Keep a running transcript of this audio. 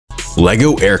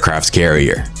LEGO aircraft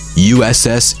carrier,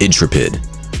 USS Intrepid.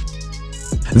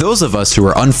 Those of us who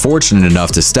are unfortunate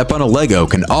enough to step on a LEGO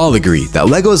can all agree that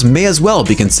LEGOs may as well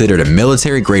be considered a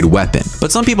military-grade weapon,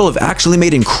 but some people have actually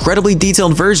made incredibly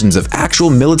detailed versions of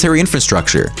actual military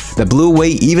infrastructure that blew away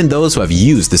even those who have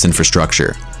used this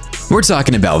infrastructure. We're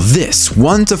talking about this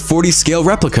 1:40 scale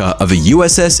replica of a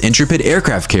USS Intrepid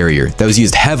aircraft carrier that was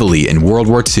used heavily in World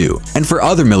War II and for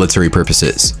other military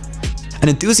purposes. An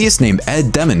enthusiast named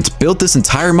Ed Dement built this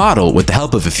entire model with the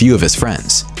help of a few of his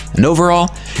friends. And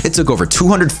overall, it took over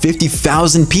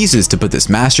 250,000 pieces to put this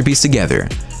masterpiece together.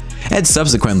 Ed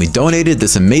subsequently donated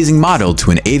this amazing model to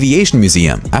an aviation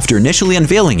museum after initially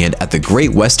unveiling it at the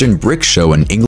Great Western Brick Show in England.